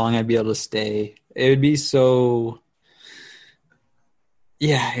know how long I'd be able to stay. It would be so.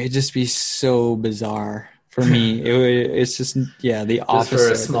 Yeah, it'd just be so bizarre for me. It's just the Just opposite. for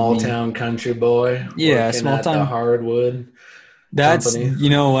a of small me. town country boy. Yeah, working small at town. the hardwood That's company. you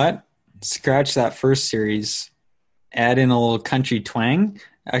know what? Scratch that first series. Add in a little country twang.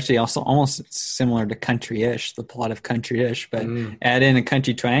 Actually, also almost similar to Country-ish, the plot of Country-ish, but add in a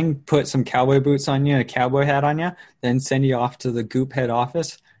country twang, put some cowboy boots on you, a cowboy hat on you, then send you off to the Goop head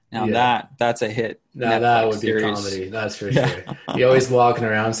office. Now that's a hit. Now that would be series. comedy, that's for sure. You're always walking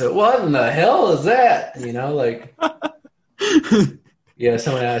around, so what in the hell is that? You know, like,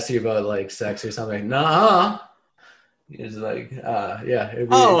 someone asks you about like sex or something. Nah. It's like, it'd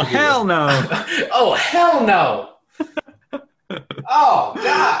be, Oh, hell no. Oh, hell no. Oh,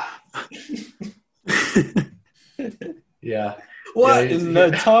 God. Yeah. What in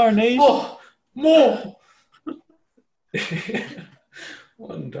the tarnation? More.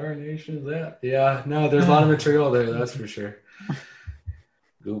 What in tarnation is that? Yeah, no, there's a lot of material there, that's for sure.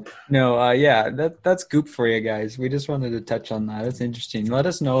 Goop. No, that's Goop for you guys. We just wanted to touch on that. It's interesting. Let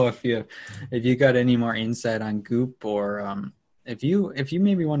us know if you got any more insight on Goop, or if you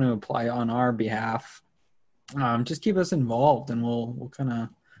maybe want to apply on our behalf. Just keep us involved, and we'll kind of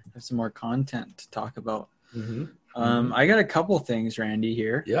have some more content to talk about. Mm-hmm. I got a couple things, Randy,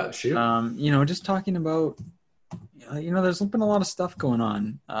 here. Yeah, shoot. Just talking about, there's been a lot of stuff going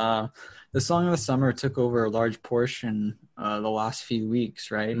on. The Song of the Summer took over a large portion the last few weeks,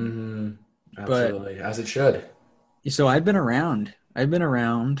 right? Mm-hmm. Absolutely, as it should. So I've been around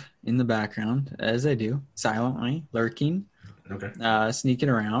in the background, as I do, silently, lurking, sneaking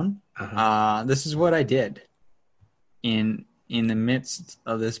around. This is what I did. In the midst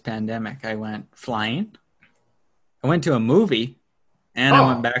of this pandemic, I went flying. I went to a movie, and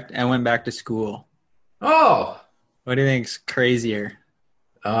I went back to school. Oh, what do you think's crazier?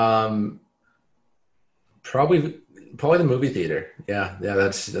 Probably the movie theater. Yeah,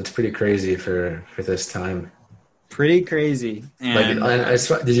 that's pretty crazy for this time. Pretty crazy. And,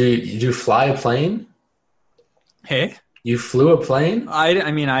 did you fly a plane? Hey. You flew a plane? I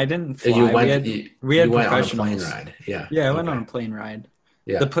didn't fly. You went, we had went professionals. on a plane ride. Yeah. Yeah, I went on a plane ride.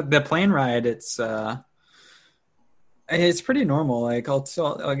 Yeah. The plane ride, it's pretty normal. Like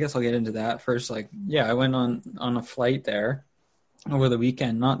I guess I'll get into that first. Like, yeah, I went on a flight there over the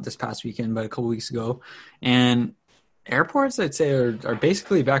weekend, not this past weekend, but a couple weeks ago. And airports, I'd say, are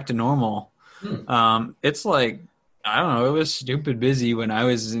basically back to normal. It's like, I don't know, it was stupid busy when I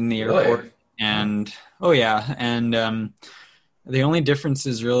was in the airport. Really? And the only difference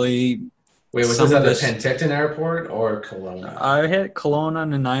is really. Wait, was this at the Penticton Airport or Kelowna? I hit Kelowna,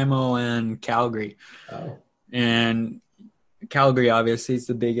 Nanaimo, and Calgary. Oh. And Calgary obviously is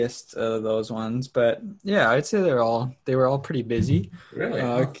the biggest of those ones, but yeah, I'd say they were all pretty busy. Really?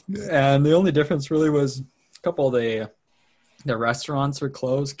 And the only difference really was a couple of the restaurants were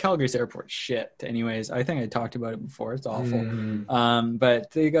closed. Calgary's airport shit. Anyways, I think I talked about it before. It's awful. Mm-hmm.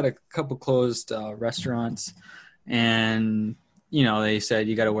 But they got a couple closed restaurants, and they said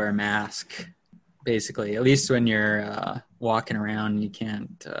you got to wear a mask, basically. At least when you're walking around, you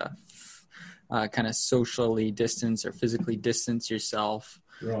can't kind of socially distance or physically distance yourself.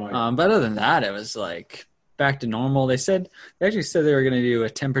 Right. But other than that, it was like back to normal. They actually said they were going to do a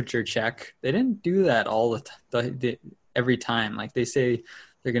temperature check. They didn't do that every time. Like they say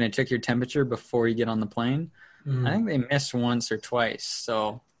they're going to check your temperature before you get on the plane. I think they missed once or twice.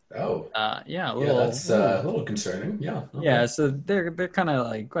 So that's a little concerning. Yeah. Okay. Yeah, so they're kind of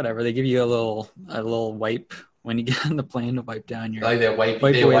like whatever. They give you a little wipe when you get on the plane to wipe down your. Like they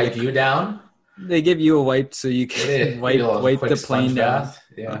wipe you down. They give you a wipe so you can wipe the plane down. Bath.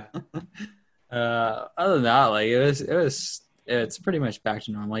 Yeah. Other than that, like it's pretty much back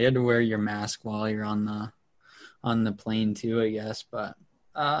to normal. You had to wear your mask while you're on the plane too, I guess. But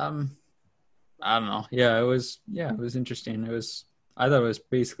I don't know. Yeah, it was interesting. I thought it was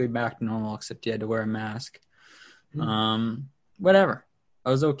basically back to normal, except you had to wear a mask. Whatever. I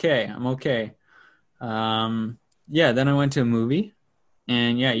was okay. I'm okay. Then I went to a movie.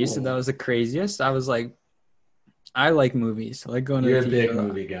 And yeah, you said that was the craziest. I was like, I like movies. I like going to the theater. You're a big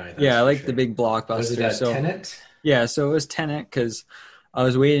movie guy. Yeah, I like the big blockbusters. Was it Tenet? Yeah, so it was Tenet because I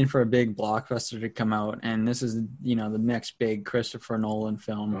was waiting for a big blockbuster to come out, and this is the next big Christopher Nolan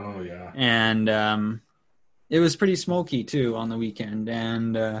film. Oh yeah. And it was pretty smoky too on the weekend,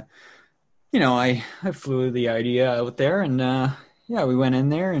 and I flew the idea out there, and we went in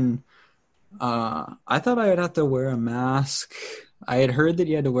there, and I thought I would have to wear a mask. I had heard that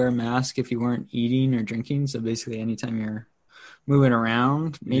you had to wear a mask if you weren't eating or drinking. So basically anytime you're moving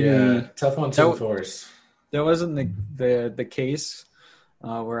around, maybe. Yeah, tough one to enforce. that wasn't the case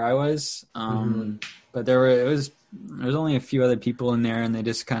where I was. But there was only a few other people in there, and they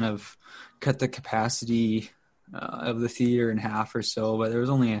just kind of cut the capacity of the theater in half or so. But there was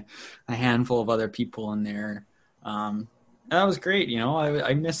only a handful of other people in there. And that was great.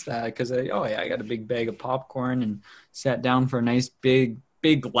 I missed that because I got a big bag of popcorn and sat down for a nice big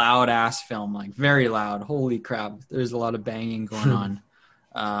loud ass film, like very loud. Holy crap. There's a lot of banging going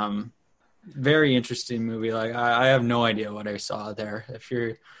on. Very interesting movie. Like I have no idea what I saw there. If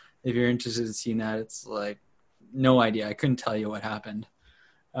you're interested in seeing that, it's like no idea. I couldn't tell you what happened.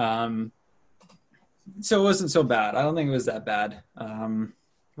 So it wasn't so bad. I don't think it was that bad.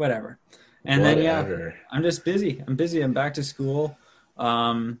 Whatever. And then I'm just busy. I'm back to school.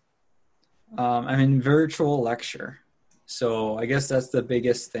 I'm in virtual lecture. So I guess that's the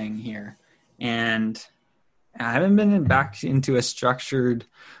biggest thing here. And I haven't been back into a structured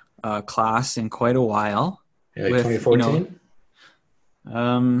class in quite a while. Yeah, like 2014?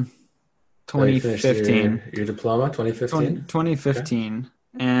 2015. Your diploma, 2015? 2015. Okay.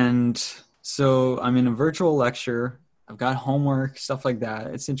 And so I'm in a virtual lecture. I've got homework, stuff like that.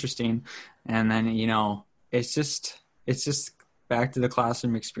 It's interesting. And then, it's just back to the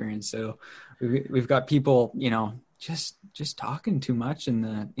classroom experience. So we've got people, just talking too much in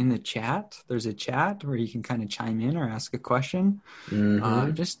the chat. There's a chat where you can kind of chime in or ask a question.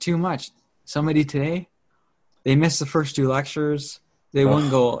 Just too much. Somebody today, they missed the first 2 lectures. They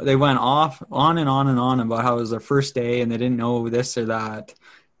went off on and on and on about how it was their first day and they didn't know this or that.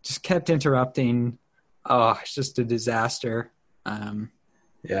 Just kept interrupting. Oh, it's just a disaster. Someone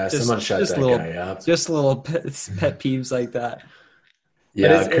shut that guy up. Just little pet peeves like that.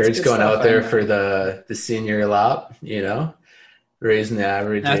 Yeah, Kurt's going out there for the senior lap, raising the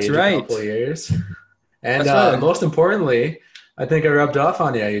average age a couple of years. And most importantly, I think I rubbed off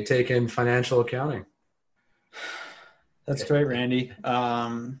on you. You're taking financial accounting. That's great, Randy.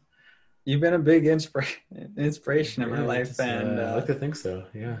 You've been a big inspiration in my life. And I like to think so,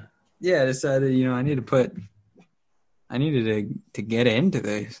 yeah. Yeah, I decided, I needed to get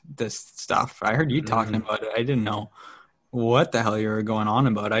into this stuff. I heard you talking about it. I didn't know what the hell you were going on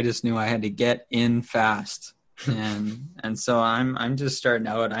about. I just knew I had to get in fast. And so I'm just starting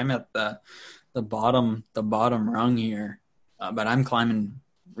out. I'm at the bottom rung here, but I'm climbing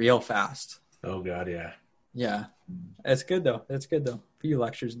real fast. Oh God, yeah. Yeah. It's good though. A few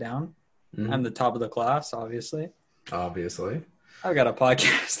lectures down. I'm the top of the class, obviously. I've got a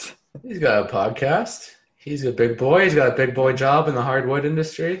podcast. He's got a podcast. He's a big boy. He's got a big boy job in the hardwood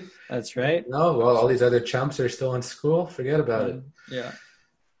industry. That's right. No, well, all these other chumps are still in school. Forget about it. Yeah.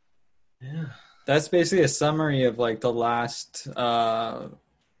 That's basically a summary of like the last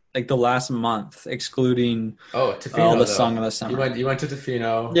month, excluding Tofino, the song of the summer. You went to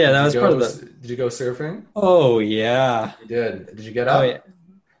Tofino. Yeah, that was part of the. Did you go surfing? Oh yeah. You did. Did you get up? Oh, yeah.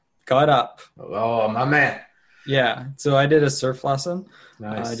 Got up. Oh, my man. Yeah. So I did a surf lesson.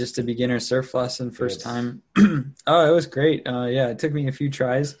 Nice. Just a beginner surf lesson, first time. Oh, it was great. It took me a few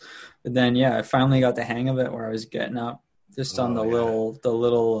tries, but then I finally got the hang of it where I was getting up just on the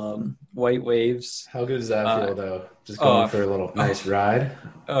little white waves. How good does that feel though? Just going for a little nice ride.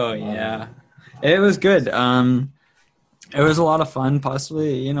 Oh yeah. It was good. It was a lot of fun,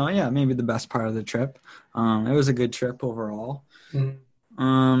 possibly, maybe the best part of the trip. It was a good trip overall.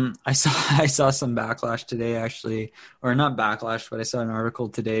 I saw some backlash today, actually, or not backlash, but I saw an article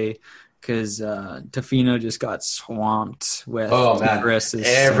today because Tofino just got swamped with tourists.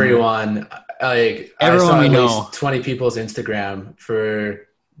 Everyone, I saw at least 20 people's Instagram for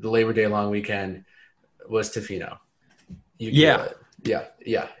the Labor Day long weekend was Tofino. Yeah,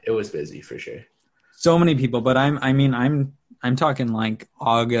 it was busy for sure. So many people, but I'm talking like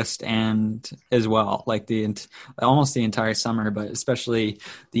August and as well, like almost the entire summer, but especially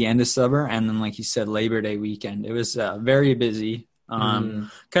the end of summer. And then, like you said, Labor Day weekend, it was very busy.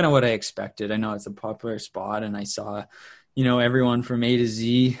 Kind of what I expected. I know it's a popular spot and I saw, everyone from A to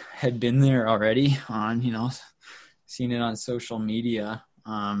Z had been there already on, seen it on social media.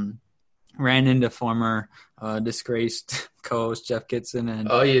 Ran into former disgraced co-host Jeff Kitson and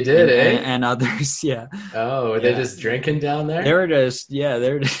you did, and others, yeah. Oh, were they just drinking down there? They were just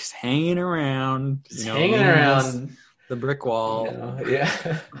hanging around, around the brick wall,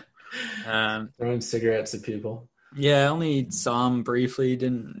 throwing cigarettes at people. Yeah, I only saw him briefly.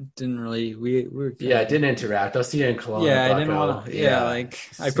 Didn't really. We were. I didn't interact. I'll see you in Kelowna. Yeah, I didn't want to. Yeah, like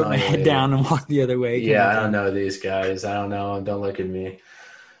I put my head down and walked the other way. Yeah, I don't know these guys. I don't know. Don't look at me.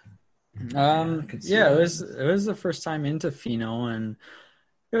 It was the first time into Tofino and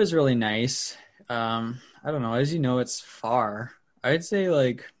it was really nice. I don't know, as you know, it's far. I'd say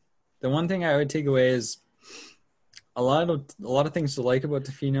like the one thing I would take away is a lot of things to like about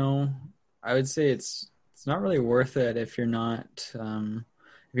Tofino. I would say it's not really worth it if you're not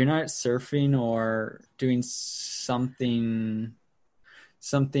surfing or doing something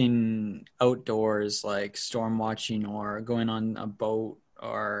outdoors like storm watching or going on a boat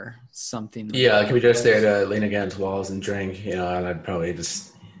or something. Yeah, like if we just there to lean against walls and drink, and I'd probably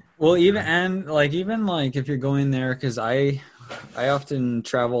just. Well, even if you're going there, because I often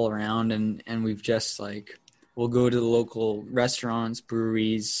travel around and we've just like we'll go to the local restaurants,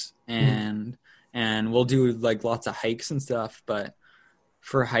 breweries, and we'll do like lots of hikes and stuff. But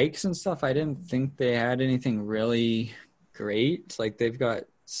for hikes and stuff, I didn't think they had anything really great. Like they've got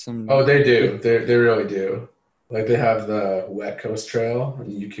some. Oh, they do. They really do. Like they have the Wet Coast Trail in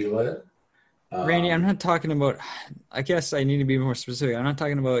Ucluelet. Randy, I'm not talking about. I guess I need to be more specific. I'm not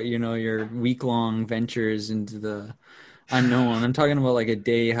talking about your week-long ventures into the unknown. I'm talking about like a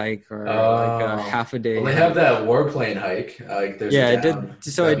day hike or like a half a day. Well, they have that warplane hike. Like there's I did.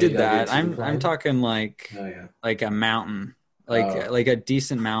 So I did that. I'm talking like like a mountain, like a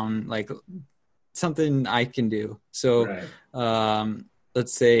decent mountain, like something I can do. So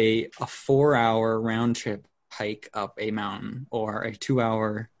let's say a 4-hour round trip hike up a mountain or a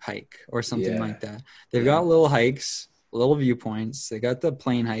 2-hour hike or something like that. They've got little hikes, little viewpoints. They got the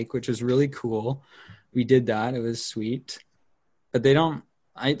plane hike, which was really cool. We did that. It was sweet, but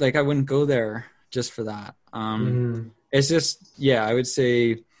I wouldn't go there just for that. It's just, I would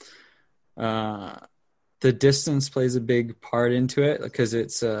say, the distance plays a big part into it because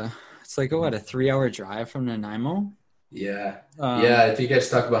it's like, a 3-hour drive from Nanaimo. Yeah. If you get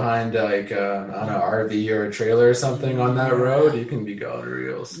stuck behind like on an RV or a trailer or something on that road, you can be going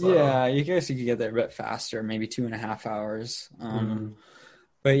real slow. Yeah, you guess you could get there a bit faster, maybe 2.5 hours.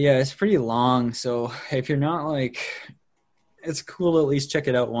 But yeah, it's pretty long. So if you're not like, it's cool to at least check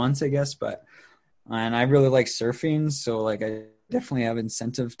it out once, I guess. And I really like surfing, so like I definitely have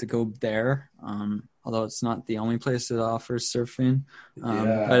incentive to go there. Although it's not the only place that offers surfing.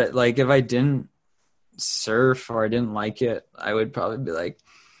 But like if I didn't surf or I didn't like it, I would probably be like,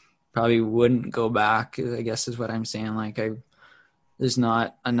 wouldn't go back, I guess is what I'm saying. Like there's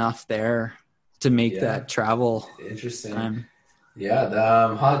not enough there to make that travel. Interesting. Time. Yeah,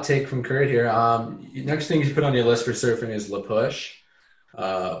 the hot take from Kurt here. Next thing you should put on your list for surfing is La Push,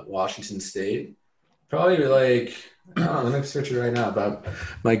 Washington State. Probably like, let me search it right now, but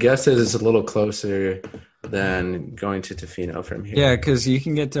my guess is it's a little closer than going to Tofino from here. Yeah, because you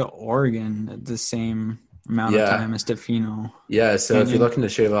can get to Oregon at the same amount of time as Tofino. Yeah, so if you're looking to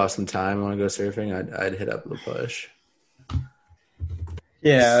shave off some time, want to go surfing, I'd hit up La Push.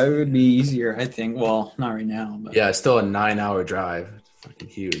 Yeah, it would be easier, I think. Well, not right now. But. Yeah, it's still a 9-hour drive. It's fucking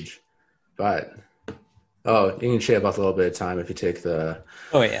huge. But, you can shave off a little bit of time if you take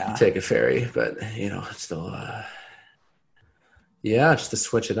take a ferry. But, it's still, just to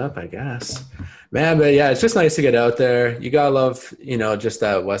switch it up, I guess. Man, but yeah, it's just nice to get out there. You gotta love, just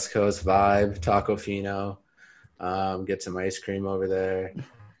that West Coast vibe, Tacofino, get some ice cream over there.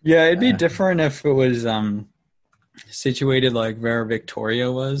 Yeah, it'd be different if it was situated like where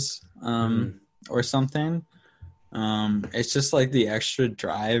Victoria was or something. It's just like the extra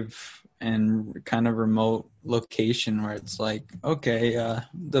drive and kind of remote location where it's like, okay,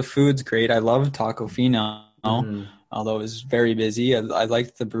 the food's great. I love Tacofino. Although it was very busy. I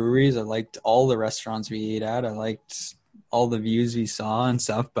liked the breweries. I liked all the restaurants we ate at. I liked all the views we saw and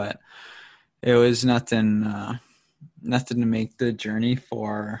stuff, but it was nothing to make the journey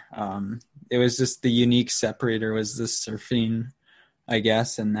for. It was just the unique separator was the surfing, I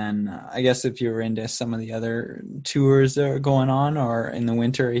guess. And then I guess if you were into some of the other tours that are going on, or in the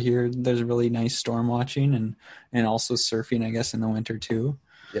winter, I hear there's really nice storm watching and also surfing, I guess, in the winter too.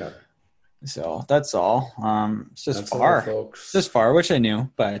 Yeah. So that's all. It's just far. It's just far, which I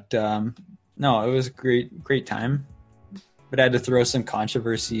knew, but no, it was a great time. But I had to throw some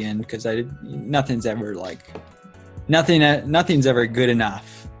controversy in because nothing's ever good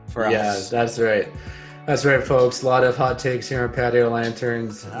enough for us. Yeah, that's right. That's right, folks. A lot of hot takes here on Patio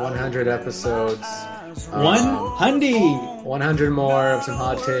Lanterns. 100 episodes. 100 more of some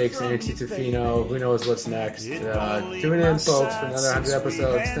hot takes. Anti Tofino. Who knows what's next? Tune in, folks, for another 100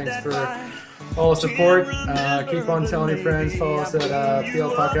 episodes. Thanks for all the support. Keep on telling your friends. Follow us at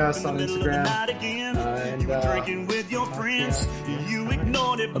PL Podcast on Instagram.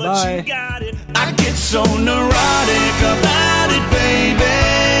 Bye. I get so neurotic about it,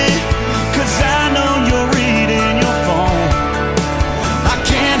 baby, 'cause I know you're reading your phone. I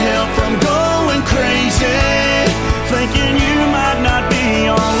can't help from going crazy, thinking you might not be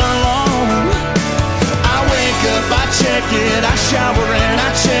all alone. I wake up, I check it, I shower and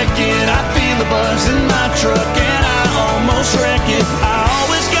I check it, I feel the buzz and